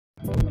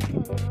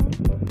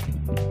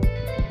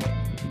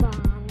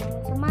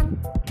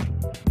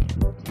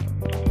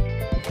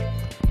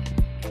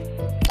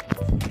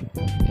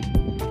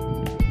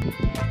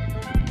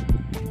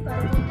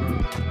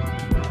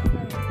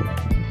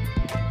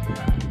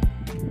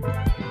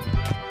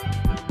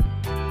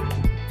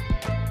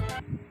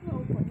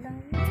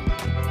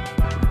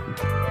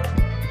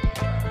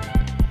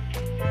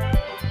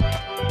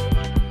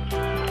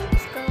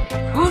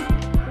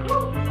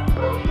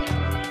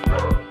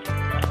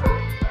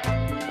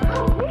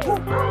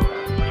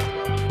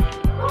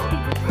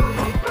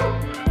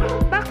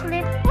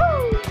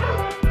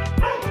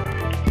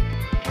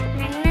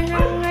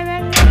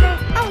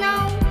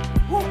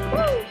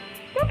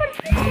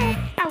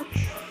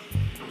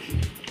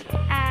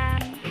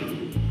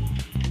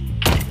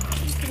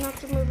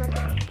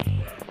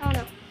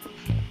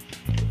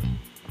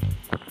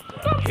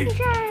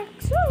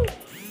Sharks!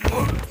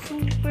 Woo!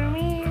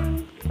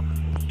 Superman!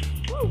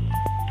 Woo!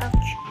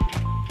 Ouch!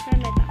 Saan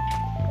ba ito?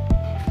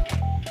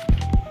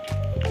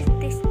 What is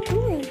this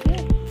doing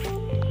here?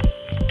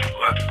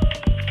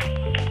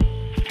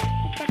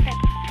 Teka.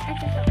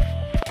 Ito.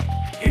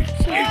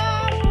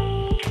 Slime!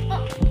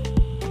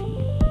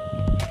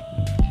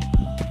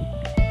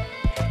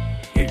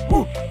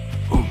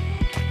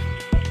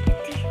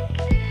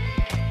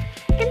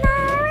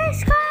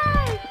 Let's go!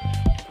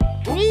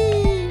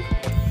 Wee!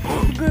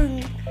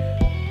 Bugeng!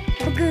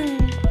 Bugeng!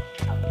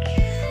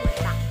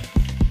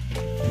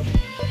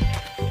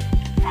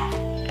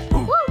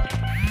 Woo! Woo!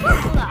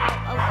 Bakit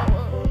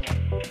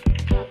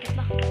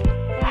ba?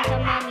 Ang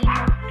sama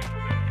nito.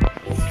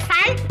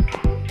 Salt!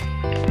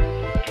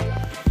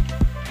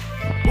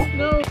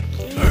 No!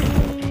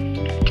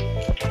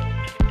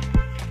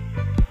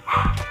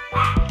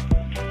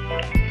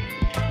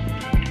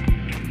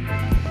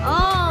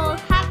 Oh,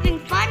 having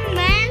fun,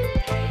 man!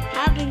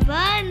 Having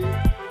fun!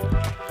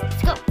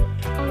 Let's go!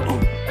 Oh,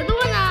 I don't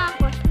wanna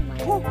cross my...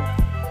 Oh.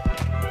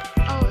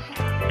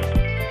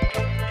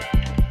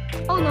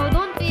 Oh no,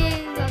 don't be...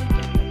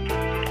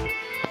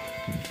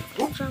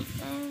 Jump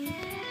in.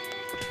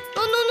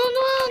 No, no, no,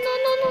 no, no,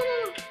 no, no, no.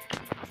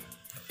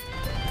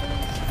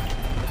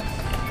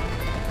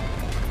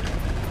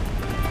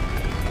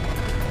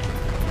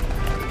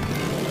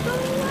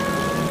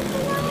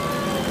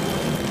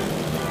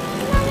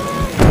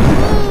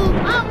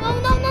 Oh, oh,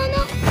 no, no,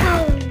 no.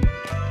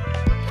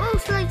 Oh,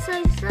 slide,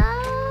 slide,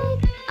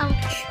 slide.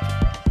 Ouch.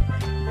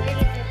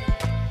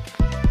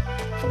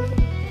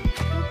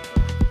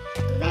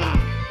 There.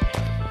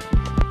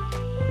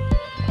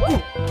 Woo.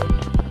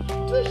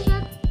 Two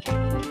shot.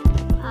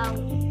 Ow.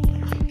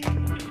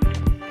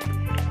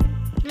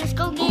 Let's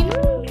go again.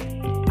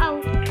 Ow.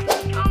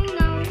 Oh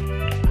no.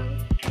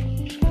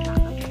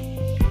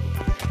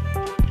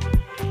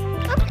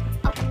 Oh.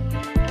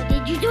 Why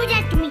did you do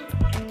that to me?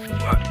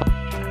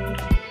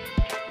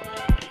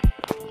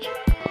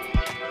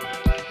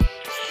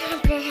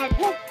 Head.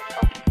 Oh,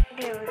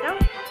 there we go.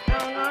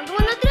 Oh no, I don't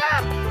wanna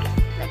drop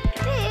like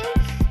this.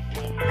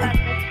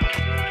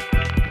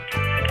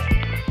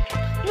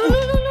 No, no,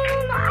 no, no, no,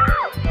 no.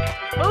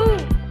 Oh,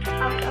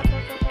 out, out,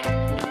 out,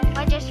 out. I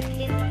just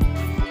split.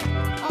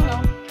 Oh no.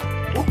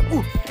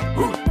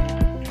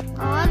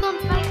 Oh, I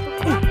don't like the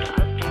crap.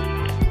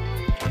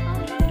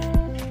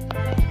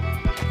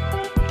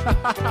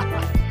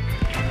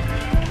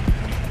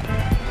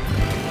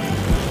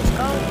 Let's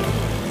go.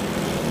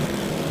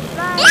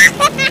 Fly.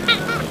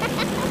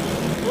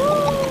 Woo!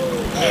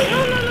 No, no,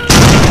 no.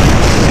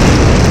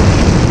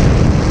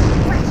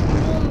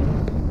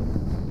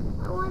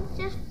 I want to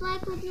just fly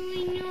with you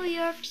in New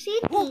York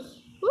City. Woo!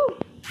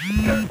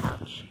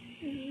 Ouch.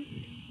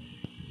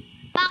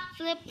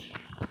 Backflip.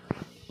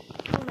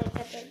 Oh my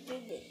god, I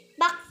did it.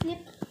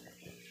 Backflip.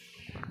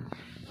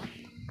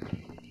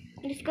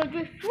 Let's go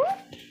drift. Woo!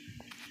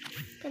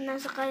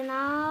 Kanasakay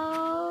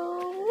now.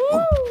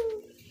 Woo!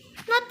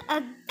 Not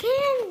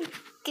again.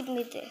 Give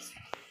me this.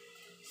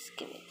 Just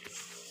give me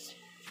this.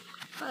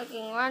 I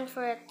can run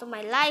for it to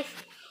my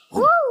life.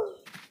 Woo!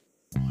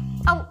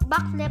 Oh,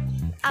 backflip.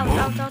 Ouch,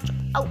 ouch, ouch.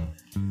 Oh.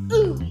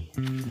 Ooh.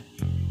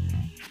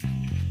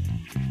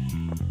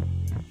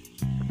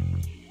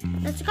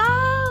 Let's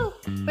go.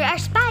 We are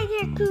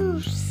spider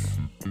goose.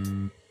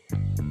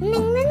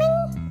 Ning, ning,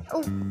 ning.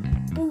 Oh,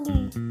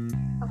 boom.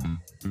 Oh,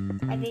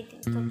 I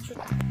didn't touch it.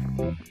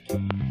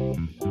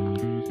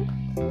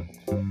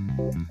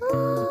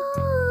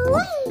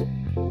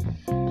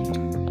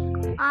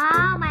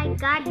 Oh my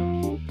god.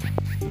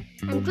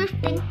 I'm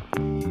drifting.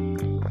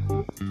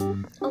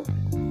 Oh.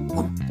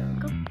 There we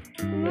go.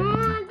 No,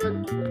 I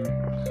don't.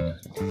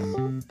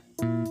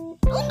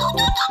 No, no,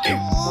 no, no, no.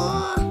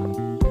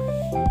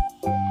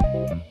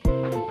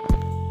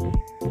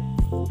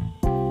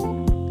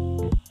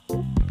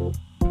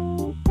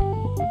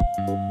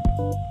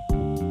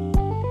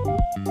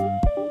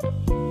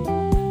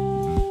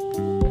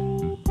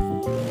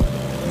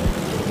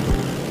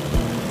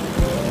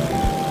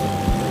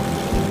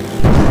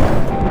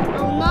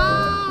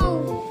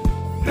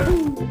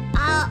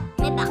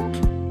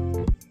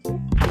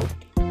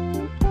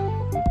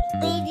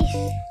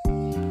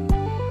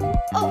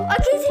 Oh, I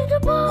can see the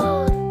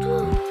boat.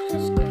 Oh,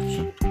 let's go.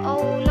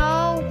 Oh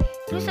no.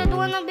 Please, I don't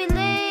wanna be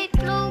late.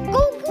 No,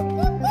 go, go,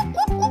 go, go,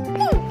 go, go,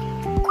 go.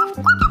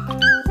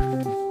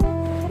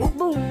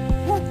 Boom.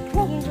 You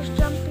can just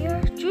jump here.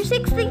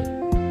 360.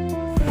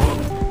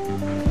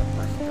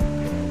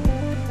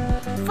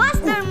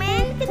 Faster,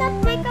 man. You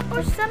cannot wake up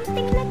or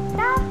something like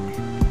that.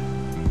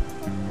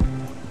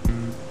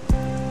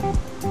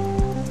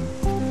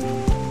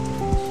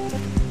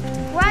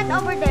 Right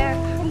over there.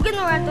 I'm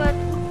gonna run to it.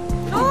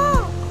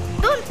 No!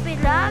 Don't be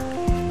lag.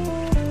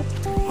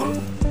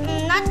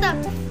 Not the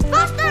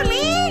faster,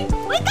 man!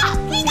 Wake up!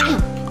 Wake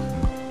up!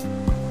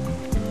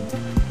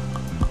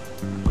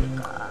 Wake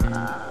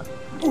up.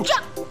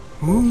 Jump!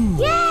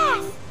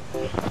 Yes!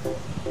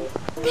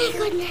 Thank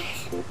goodness.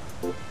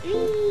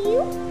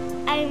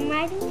 I'm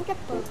riding the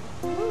boat.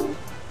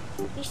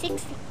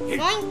 360.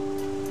 Going.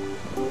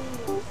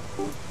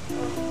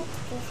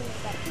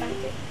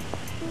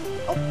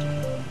 Okay.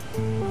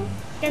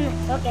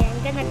 Okay, I'm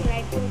gonna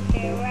try to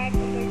get right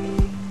over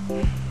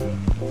there.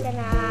 I'm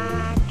gonna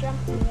jump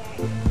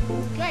here.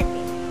 Good.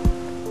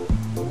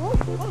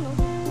 Oh no.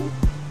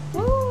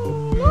 Oh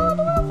no,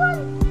 don't wanna fall.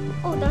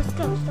 Oh, that's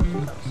close, that's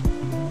close.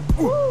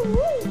 Ooh.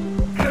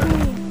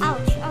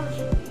 Ouch, ouch.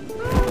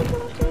 No,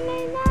 don't kill me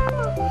now.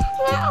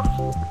 No.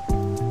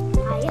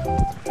 Ayaw.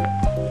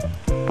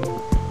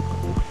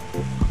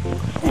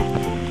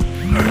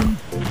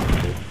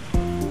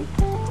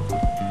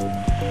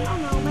 Oh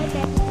no, my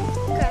bad.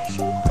 Crash.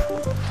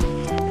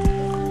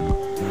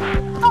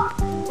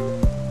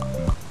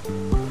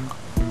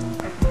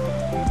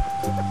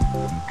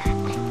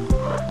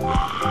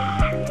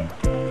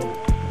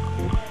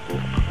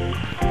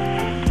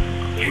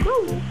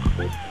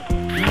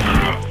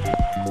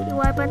 You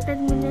wipe at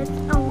 10 minutes.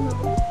 Oh no.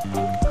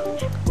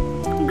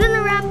 I'm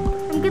gonna ramp.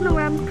 I'm gonna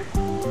ramp.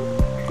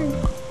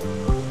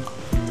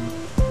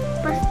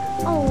 But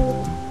oh.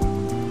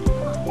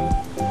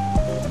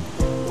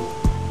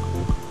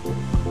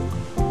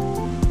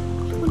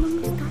 You wanna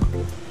miss that?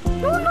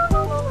 No, no, no,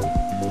 no, no.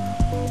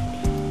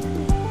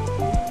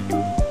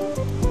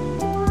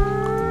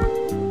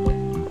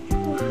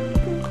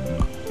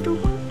 1, 2.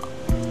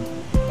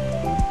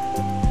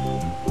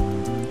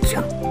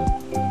 Jump.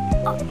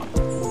 Oh.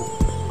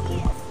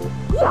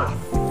 Yes,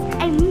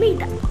 I made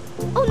that.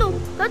 Oh no,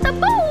 not a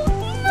boat.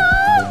 No.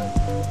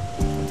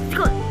 Let's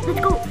go. Let's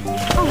go.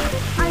 Oh,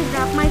 I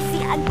dropped my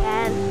sea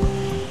again.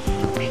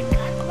 Oh my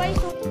God, why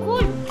so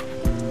cool?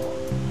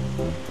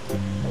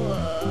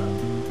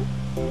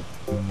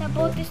 The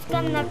boat is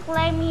gonna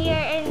climb here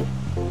and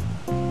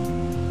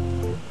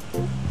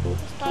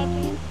it's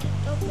starting to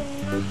open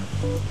now.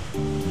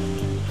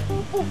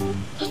 Oh,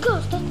 let's go.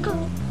 Let's go.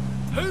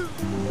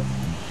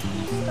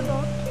 That's the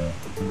boat.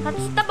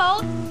 That's the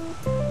boat.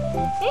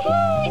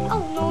 Hey,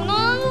 oh no, no, I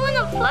don't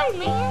wanna fly,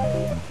 man.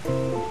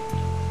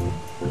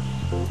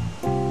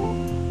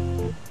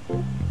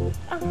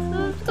 Oh,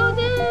 let's go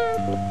there.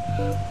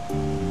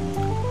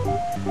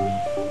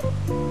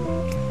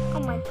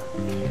 Oh my God.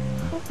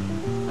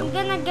 I'm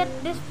gonna get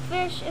this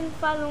fish and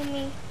follow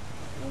me.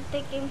 I'm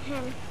taking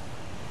him.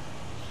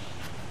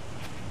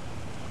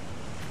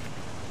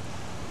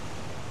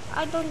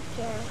 I don't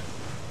care.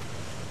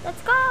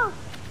 Let's go.